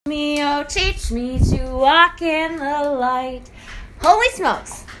Oh, teach me to walk in the light. Holy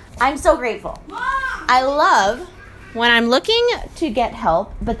smokes. I'm so grateful. I love when I'm looking to get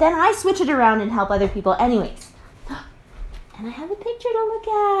help, but then I switch it around and help other people anyways. And I have a picture to look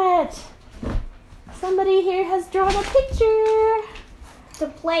at. Somebody here has drawn a picture.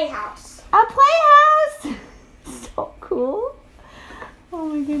 The playhouse. A playhouse. So cool. Oh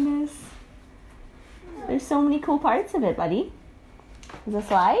my goodness. There's so many cool parts of it, buddy. There's a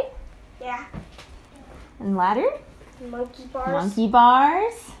slide. Yeah. And ladder. Monkey bars. Monkey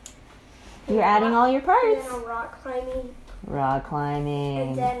bars. You're adding all your parts. And then a rock climbing. Rock climbing.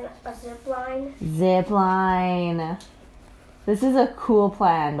 And then a zip line. Zip line. This is a cool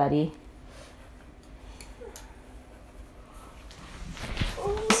plan, buddy.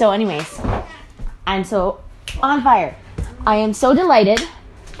 So anyways, I'm so on fire. I am so delighted.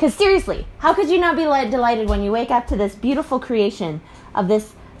 Because seriously, how could you not be delighted when you wake up to this beautiful creation of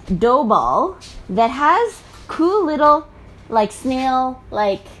this dough ball that has cool little, like, snail,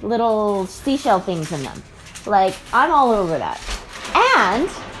 like, little seashell things in them. Like, I'm all over that. And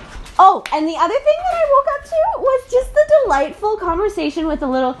the other thing that I woke up to was just the delightful conversation with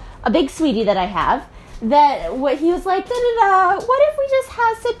a big sweetie that I have. That what he was like, what if we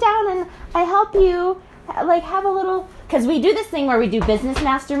just sit down and I help you, like, have a little, because we do this thing where we do business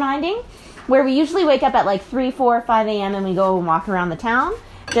masterminding, where we usually wake up at like 3, 4, 5 a.m. and we go and walk around the town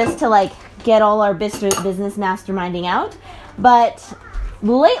just to like get all our business masterminding out. But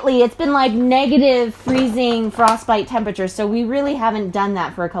lately it's been like negative freezing frostbite temperatures, so we really haven't done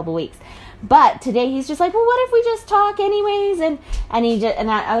that for a couple weeks. But today he's just like, well, what if we just talk anyways? And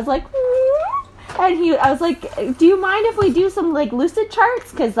I was like, and I was like, do you mind if we do some like lucid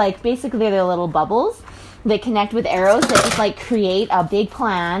charts? Because like basically they're little bubbles that connect with arrows that just like create a big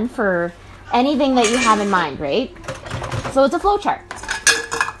plan for anything that you have in mind, right? So it's a flow chart.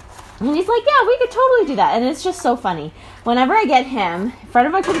 And he's like, yeah, we could totally do that. And it's just so funny. Whenever I get him in front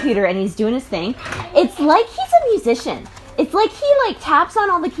of a computer and he's doing his thing, it's like he's a musician. It's like he like taps on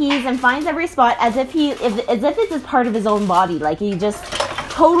all the keys and finds every spot as if it's a part of his own body. Like he just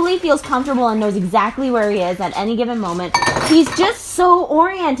totally feels comfortable and knows exactly where he is at any given moment. He's just so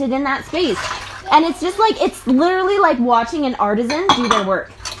oriented in that space. And it's just like, it's literally like watching an artisan do their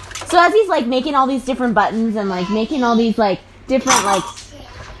work. So as he's like making all these different buttons and like making all these like different like,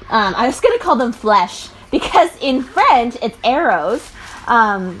 I was going to call them flesh because in French it's arrows.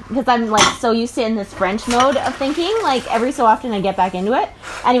 Because I'm like so used to in this French mode of thinking, like every so often I get back into it.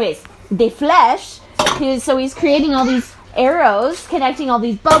 Anyways, des flèches. So he's creating all these arrows, connecting all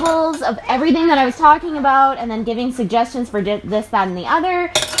these bubbles of everything that I was talking about, and then giving suggestions for this, that, and the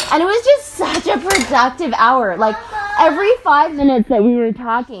other. And it was just such a productive hour. Like every 5 minutes that we were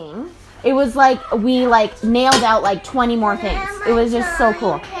talking, it was like we like nailed out like 20 more things. It was just so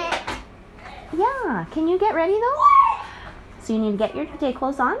cool. Yeah, can you get ready though? So you need to get your day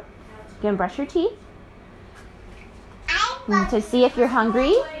clothes on. You're gonna brush your teeth. And to see if you're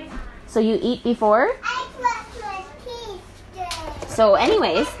hungry. So you eat before. So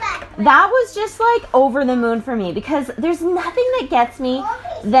anyways, that was just like over the moon for me because there's nothing that gets me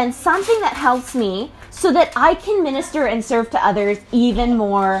than something that helps me so that I can minister and serve to others even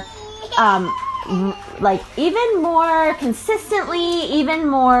more, like even more consistently, even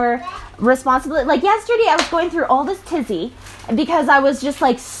more responsibly. Like yesterday I was going through all this tizzy because I was just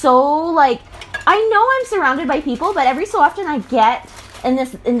like so like, I know I'm surrounded by people, but every so often I get in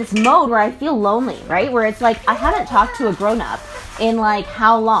this mode where I feel lonely, right? Where it's like I haven't talked to a grown-up in like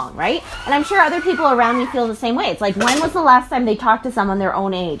how long, right? And I'm sure other people around me feel the same way. It's like, when was the last time they talked to someone their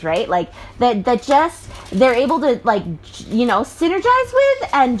own age, right? Like that just they're able to like, you know, synergize with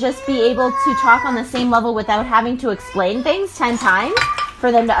and just be able to talk on the same level without having to explain things 10 times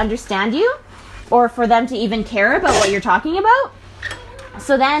for them to understand you or for them to even care about what you're talking about.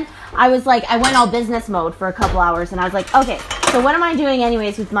 So then I was like, I went all business mode for a couple hours and I was like, okay, so what am I doing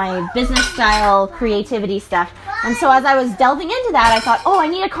anyways with my business style creativity stuff? And so as I was delving into that, I thought, I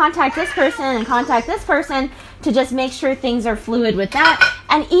need to contact this person and contact this person to just make sure things are fluid with that.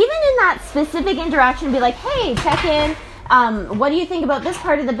 And even in that specific interaction, be like, hey, check in. What do you think about this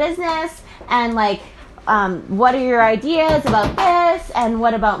part of the business? And like, what are your ideas about this? And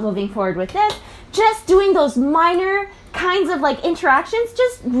what about moving forward with this? Just doing those minor kinds of like interactions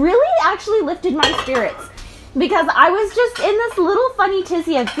just really actually lifted my spirits. Because I was just in this little funny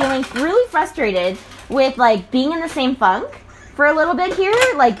tizzy of feeling really frustrated with like being in the same funk for a little bit here,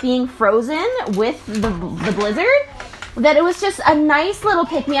 like being frozen with the blizzard, that it was just a nice little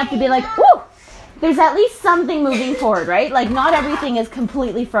pick me up to be like, whoo, there's at least something moving forward, right? Like, not everything is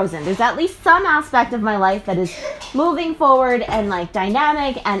completely frozen. There's at least some aspect of my life that is moving forward and, like,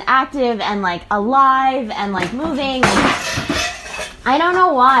 dynamic and active and, like, alive and, like, moving. I don't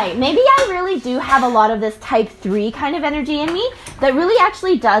know why. Maybe I really do have a lot of this type 3 kind of energy in me that really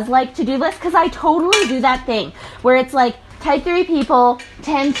actually does like to-do lists, because I totally do that thing where it's like, type 3 people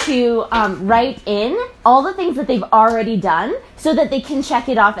tend to write in all the things that they've already done so that they can check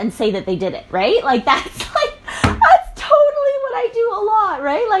it off and say that they did it, right? Like, that's totally what I do a lot,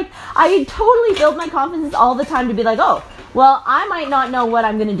 right? Like, I totally build my confidence all the time to be like, oh, well, I might not know what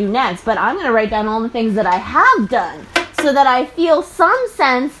I'm going to do next, but I'm going to write down all the things that I have done so that I feel some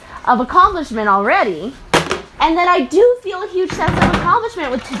sense of accomplishment already. And then I do feel a huge sense of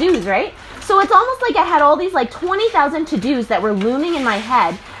accomplishment with to-dos, right? So it's almost like I had all these like 20,000 to-dos that were looming in my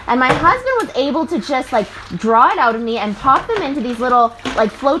head, and my husband was able to just like draw it out of me and pop them into these little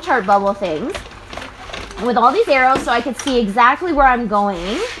like flowchart bubble things with all these arrows so I could see exactly where I'm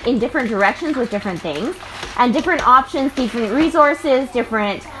going in different directions with different things and different options, different resources,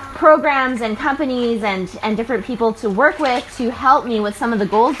 different programs and companies and different people to work with to help me with some of the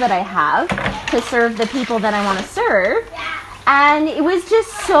goals that I have to serve the people that I want to serve. And it was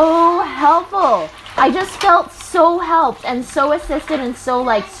just so helpful. I just felt so helped and so assisted and so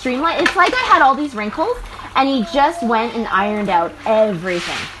like streamlined. It's like I had all these wrinkles and he just went and ironed out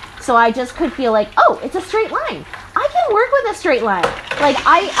everything. So I just could feel like, oh, it's a straight line. I can work with a straight line. Like,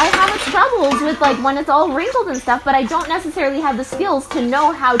 I have troubles with, like, when it's all wrinkled and stuff, but I don't necessarily have the skills to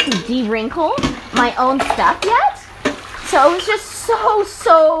know how to de-wrinkle my own stuff yet. So it was just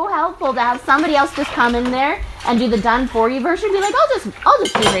so helpful to have somebody else just come in there and do the done-for-you version. Be like, I'll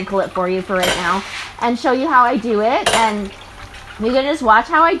just de-wrinkle it for you for right now and show you how I do it, and you can just watch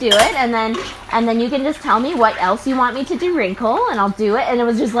how I do it, and then you can just tell me what else you want me to de-wrinkle, and I'll do it. And it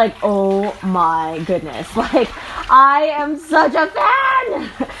was just like, oh my goodness. Like, I am such a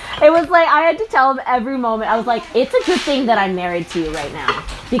fan. It was like, I had to tell him every moment. I was like, it's a good thing that I'm married to you right now,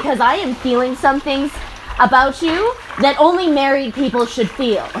 because I am feeling some things about you that only married people should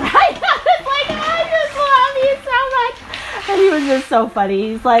feel, right? It's like, I just love you so much. And he was just so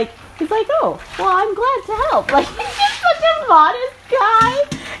funny. He's like, oh, well, I'm glad to help. Like, he's just such a modest guy.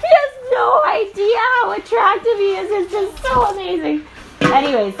 He has no idea how attractive he is. It's just so amazing.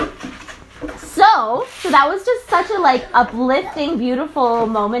 Anyways, so that was just such a, like, uplifting, beautiful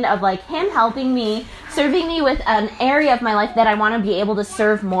moment of, like, him helping me, serving me with an area of my life that I want to be able to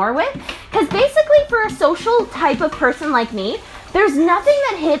serve more with. Because basically, for a social type of person like me, there's nothing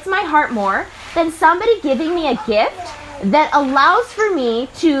that hits my heart more than somebody giving me a gift that allows for me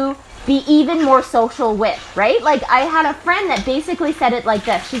to be even more social with, right? Like, I had a friend that basically said it like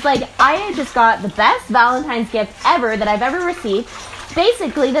this. She's like, I just got the best Valentine's gift ever that I've ever received.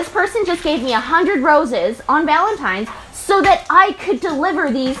 Basically, this person just gave me 100 roses on Valentine's so that I could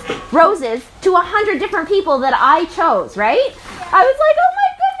deliver these roses to 100 different people that I chose, right? I was like, oh my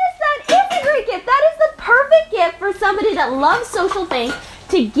goodness, that is a great gift. That is the perfect gift for somebody that loves social things,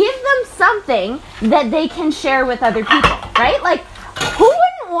 to give them something that they can share with other people, right? Like, who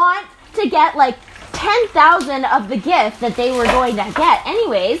wouldn't want to get like 10,000 of the gift that they were going to get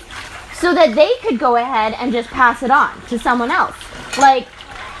anyways, so that they could go ahead and just pass it on to someone else? Like,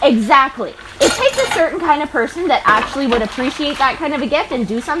 exactly. It takes a certain kind of person that actually would appreciate that kind of a gift and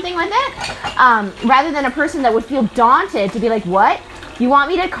do something with it, rather than a person that would feel daunted to be like, what? You want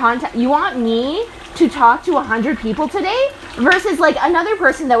me to talk to 100 people today? Versus like another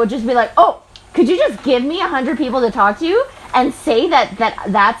person that would just be like, oh, could you just give me 100 people to talk to and say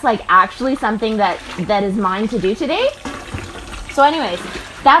that's like actually something that is mine to do today? So anyways,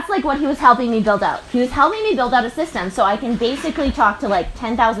 that's like what he was helping me build out. He was helping me build out a system so I can basically talk to like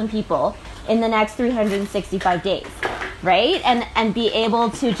 10,000 people in the next 365 days, right? And be able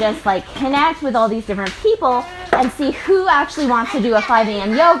to just like connect with all these different people and see who actually wants to do a 5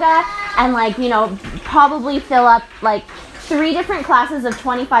 a.m. yoga, and like, you know, probably fill up like 3 different classes of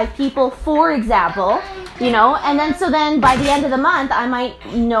 25 people, for example, you know, and then by the end of the month, I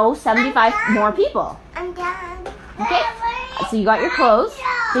might know 75 more people. I'm done. Okay, so you got your clothes.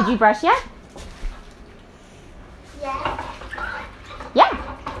 Did you brush yet? Yeah.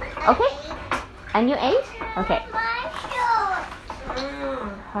 Yeah. Okay. And you ate? Okay.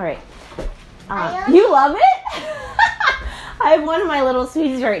 All right. You love it? I have one of my little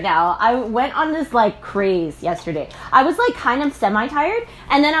sweeties right now. I went on this like craze yesterday. I was like kind of semi-tired,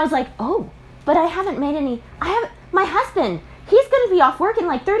 and then I was like, oh, but I haven't made any. My husband, he's going to be off work in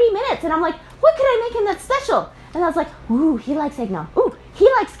like 30 minutes. And I'm like, what could I make him that's special? And I was like, ooh, he likes eggnog. Ooh, he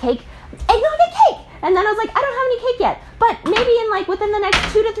likes cake. Eggnog and cake. And then I was like, I don't have any cake yet. But maybe in like within the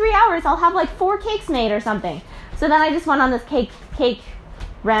next 2 to 3 hours, I'll have like 4 cakes made or something. So then I just went on this cake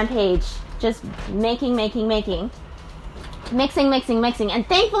rampage, just making. Mixing. And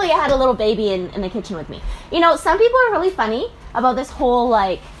thankfully I had a little baby in the kitchen with me. You know, some people are really funny about this whole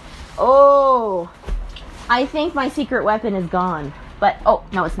like, oh, I think my secret weapon is gone. But, oh,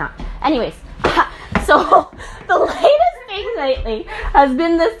 no, it's not. Anyways, so the latest thing lately has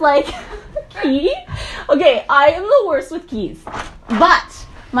been this like key. Okay, I am the worst with keys. But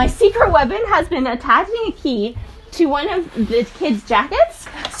my secret weapon has been attaching a key to one of the kids' jackets.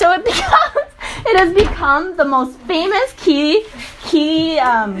 So it has become the most famous key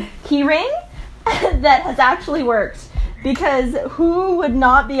ring that has actually worked. Because who would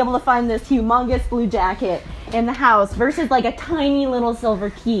not be able to find this humongous blue jacket in the house versus like a tiny little silver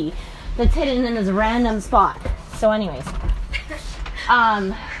key that's hidden in this random spot. So anyways,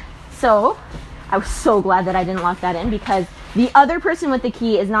 so I was so glad that I didn't lock that in because the other person with the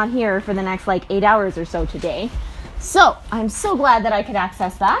key is not here for the next like 8 hours or so today. So I'm so glad that I could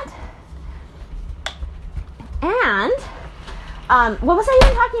access that. And what was I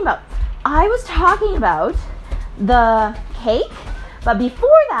even talking about? I was talking about the cake, but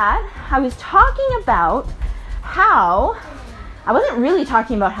before that, I was talking about how, I wasn't really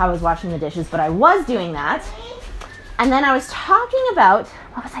talking about how I was washing the dishes, but I was doing that. And then I was talking about,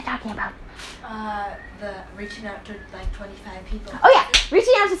 what was I talking about? The reaching out to like 25 people. Oh yeah,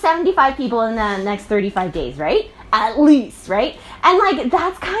 reaching out to 75 people in the next 35 days, right? At least, right? And like,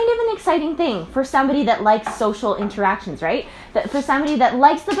 that's kind of an exciting thing for somebody that likes social interactions, right? That for somebody that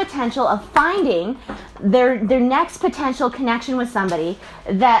likes the potential of finding their next potential connection with somebody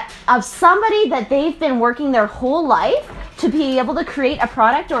that they've been working their whole life to be able to create a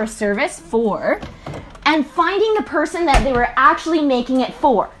product or a service for, and finding the person that they were actually making it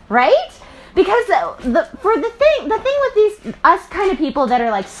for, right? Because the thing with these us kind of people that are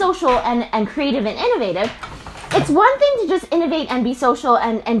like social and creative and innovative, it's one thing to just innovate and be social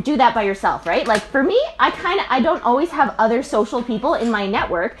and do that by yourself, right? Like for me, I don't always have other social people in my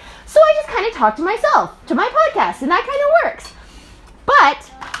network, so I just kind of talk to myself, to my podcast, and that kind of works.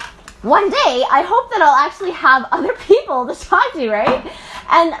 But one day, I hope that I'll actually have other people to talk to, right?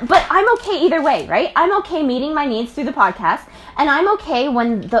 But I'm okay either way, right? I'm okay meeting my needs through the podcast, and I'm okay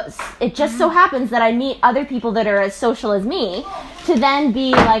when it just so happens that I meet other people that are as social as me to then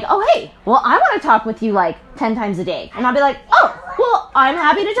be like, oh, hey, well, I want to talk with you like 10 times a day. And I'll be like, oh, well, I'm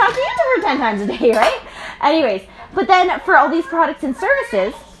happy to talk to you for 10 times a day, right? Anyways, but then for all these products and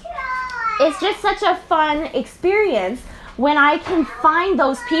services, it's just such a fun experience when I can find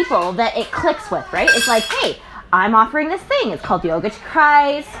those people that it clicks with, right? It's like, hey, I'm offering this thing. It's called Yoga to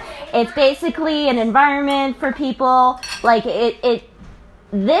Christ. It's basically an environment for people. Like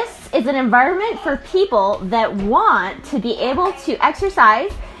this is an environment for people that want to be able to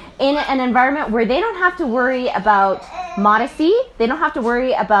exercise in an environment where they don't have to worry about modesty. They don't have to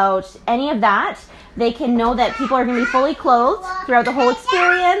worry about any of that. They can know that people are going to be fully clothed throughout the whole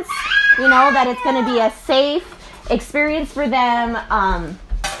experience. You know, that it's going to be a safe experience for them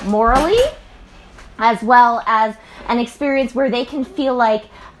morally, as well as an experience where they can feel like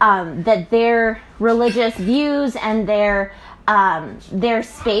that their religious views and their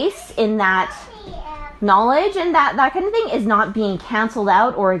space in that knowledge and that kind of thing is not being canceled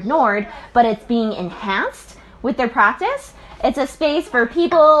out or ignored, but it's being enhanced with their practice. It's a space for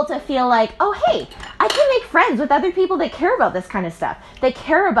people to feel like, oh, hey, I can make friends with other people that care about this kind of stuff. They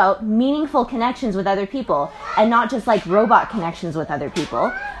care about meaningful connections with other people and not just like robot connections with other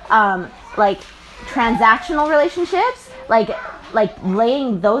people. Like transactional relationships, like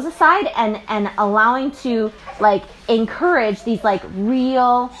laying those aside and allowing to like encourage these like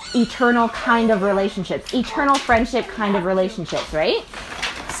real eternal kind of relationships, eternal friendship kind of relationships, right?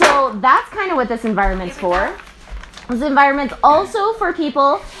 So that's kind of what this environment's for. This environment's also for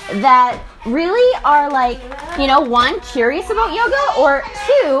people that really are like, you know, one, curious about yoga, or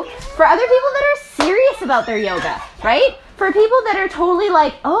two, for other people that are serious about their yoga, right? For people that are totally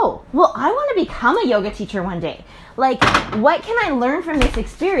like, oh, well, I want to become a yoga teacher one day. Like, what can I learn from this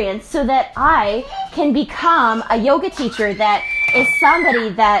experience so that I can become a yoga teacher that is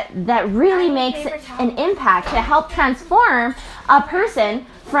somebody that really makes an impact to help transform a person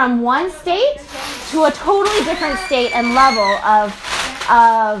from one state to a totally different state and level of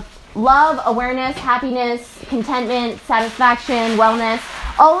love, awareness, happiness, contentment, satisfaction, wellness,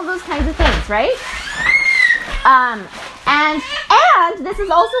 all of those kinds of things, right? And this is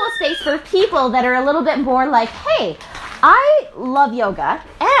also a space for people that are a little bit more like, hey, I love yoga,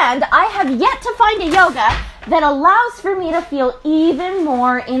 and I have yet to find a yoga that allows for me to feel even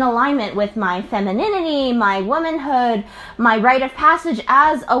more in alignment with my femininity, my womanhood, my rite of passage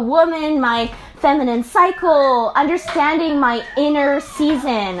as a woman, my feminine cycle, understanding my inner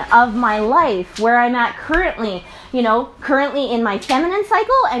season of my life, where I'm at currently, currently in my feminine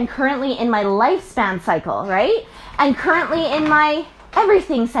cycle and currently in my lifespan cycle, right? And currently in my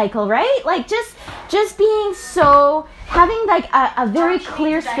everything cycle, right? Like just being so, having like a very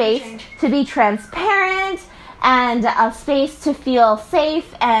clear space to be transparent and a space to feel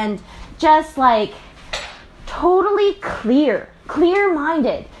safe and just like totally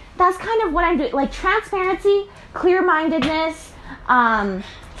clear-minded. That's kind of what I'm doing, like transparency, clear-mindedness,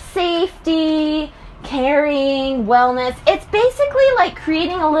 safety, caring, wellness. It's basically like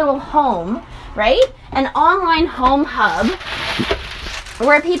creating a little home, right? An online home hub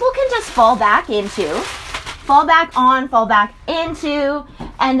where people can just fall back on, fall back into,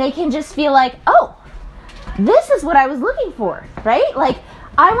 and they can just feel like, oh, this is what I was looking for, right? Like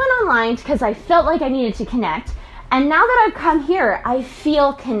I went online because I felt like I needed to connect. And now that I've come here, I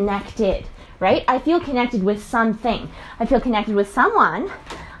feel connected, right? I feel connected with something. I feel connected with someone.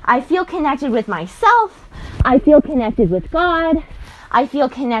 I feel connected with myself. I feel connected with God. I feel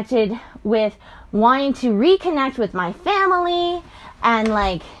connected with wanting to reconnect with my family and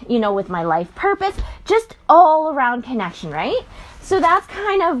with my life purpose. Just all around connection, right? So that's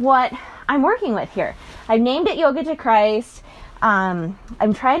kind of what I'm working with here. I've named it Yoga to Christ. I'm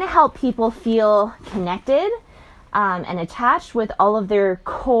trying to help people feel connected and attached with all of their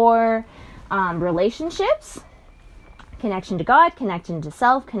core relationships. Connection to God, connection to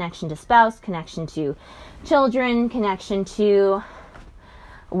self, connection to spouse, connection to children, connection to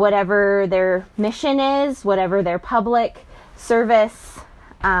whatever their mission is, whatever their public service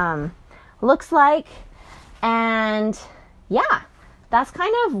looks like. And yeah, that's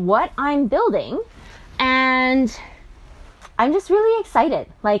kind of what I'm building. And I'm just really excited.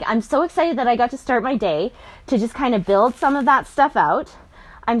 Like, I'm so excited that I got to start my day to just kind of build some of that stuff out.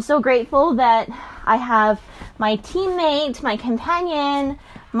 I'm so grateful that I have my teammate, my companion,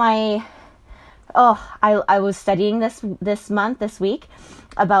 I was studying this week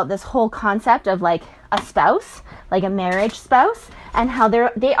about this whole concept of like a spouse, like a marriage spouse, and how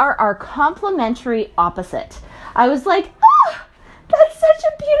they are our complementary opposite. I was like, that's such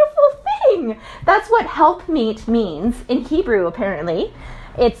a beautiful thing. That's what helpmeet means in Hebrew, apparently.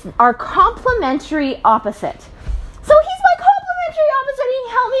 It's our complementary opposite. So he's my complementary opposite, and he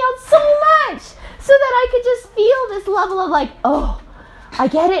helped me out so much so that I could just feel this level of like, oh, I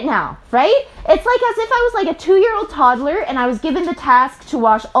get it now, right? It's like as if I was like a 2-year-old toddler and I was given the task to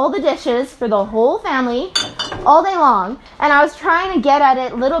wash all the dishes for the whole family all day long, and I was trying to get at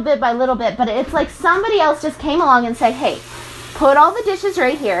it little bit by little bit, but it's like somebody else just came along and said, hey, put all the dishes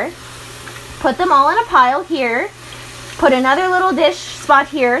right here, put them all in a pile here, put another little dish spot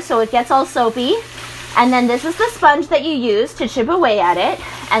here so it gets all soapy, and then this is the sponge that you use to chip away at it,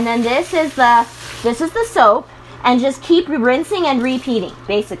 and then this is the soap, and just keep rinsing and repeating,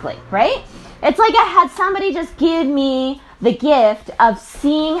 basically, right? It's like I had somebody just give me the gift of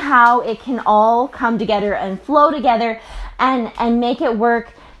seeing how it can all come together and flow together and make it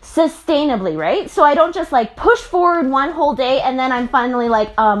work sustainably, right? So I don't just like push forward one whole day and then I'm finally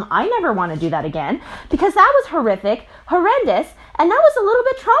like, I never want to do that again, because that was horrendous, and that was a little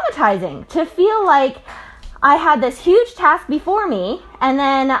bit traumatizing to feel like I had this huge task before me and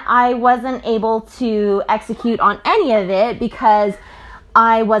then I wasn't able to execute on any of it because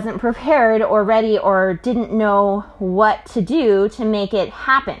I wasn't prepared or ready or didn't know what to do to make it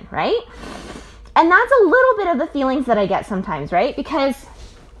happen, right? And that's a little bit of the feelings that I get sometimes, right? Because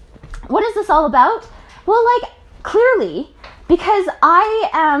what is this all about? Well, like, clearly, because I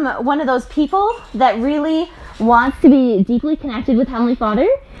am one of those people that really wants to be deeply connected with Heavenly Father,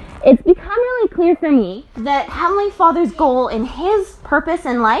 it's become really clear for me that Heavenly Father's goal in His purpose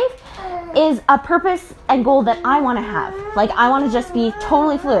in life is a purpose and goal that I want to have. Like, I want to just be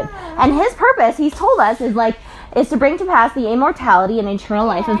totally fluid. And His purpose, He's told us, is to bring to pass the immortality and eternal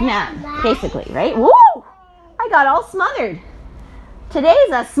life of man, basically, right? Woo! I got all smothered.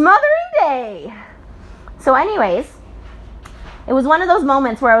 Today's a smothering day. So anyways, it was one of those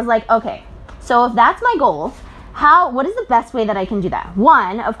moments where I was like, okay, so if that's my goal, what is the best way that I can do that?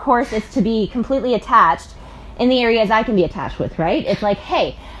 One, of course, is to be completely attached in the areas I can be attached with, right? It's like,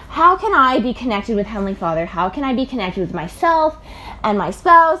 hey, how can I be connected with Heavenly Father? How can I be connected with myself and my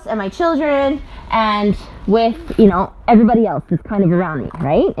spouse and my children and with, everybody else that's kind of around me,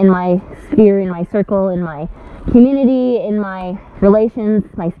 right? In my sphere, in my circle, in my community, in my relations,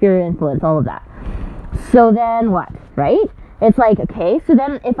 my sphere of influence, all of that. So then what, right? It's like, okay, so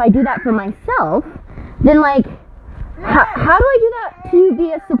then if I do that for myself, then like, how do I do that to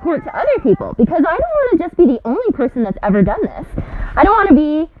be a support to other people? Because I don't want to just be the only person that's ever done this. I don't want to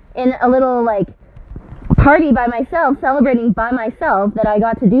be in a little like party by myself, celebrating by myself that I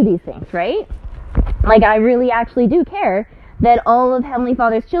got to do these things, right? Like, I really actually do care that all of Heavenly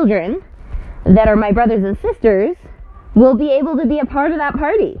Father's children that are my brothers and sisters will be able to be a part of that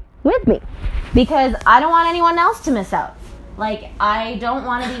party with me, because I don't want anyone else to miss out. Like, I don't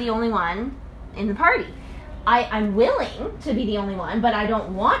want to be the only one in the party. I'm willing to be the only one, but I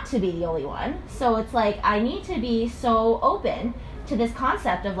don't want to be the only one. So it's like, I need to be so open to this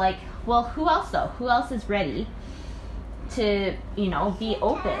concept of like, well, who else though? Who else is ready to, be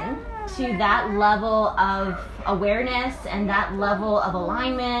open to that level of awareness and that level of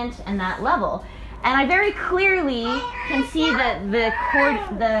alignment and that level? And I very clearly can see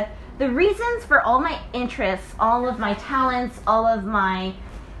that the reasons for all my interests, all of my talents, all of my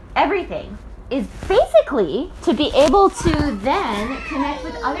everything is basically to be able to then connect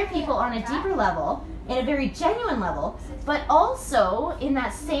with other people on a deeper level, in a very genuine level, but also in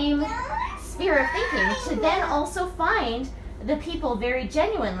that same sphere of thinking, to then also find the people very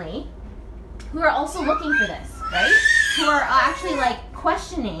genuinely who are also looking for this, right? Who are actually like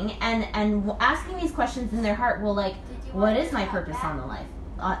questioning and asking these questions in their heart. Well, like, what is my purpose on the life,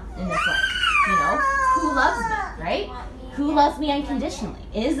 in this life? Who loves me, right? Who loves me unconditionally?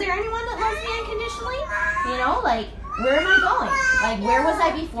 Is there anyone that loves me unconditionally? Like, where am I going? Like, where was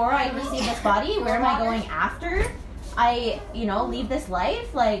I before I received this body? Where am I going after I, leave this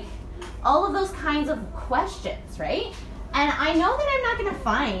life? Like, all of those kinds of questions, right? And I know that I'm not going to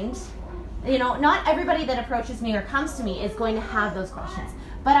find, not everybody that approaches me or comes to me is going to have those questions.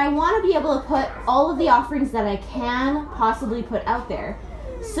 But I want to be able to put all of the offerings that I can possibly put out there,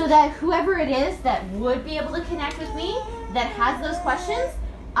 so that whoever it is that would be able to connect with me, that has those questions,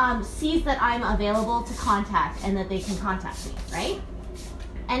 sees that I'm available to contact and that they can contact me, right?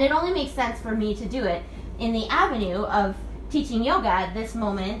 And it only makes sense for me to do it in the avenue of teaching yoga at this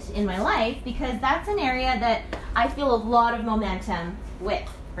moment in my life, because that's an area that I feel a lot of momentum with,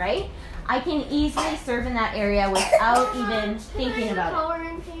 right? I can easily serve in that area without even thinking about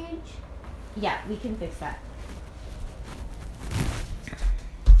it. Yeah, we can fix that.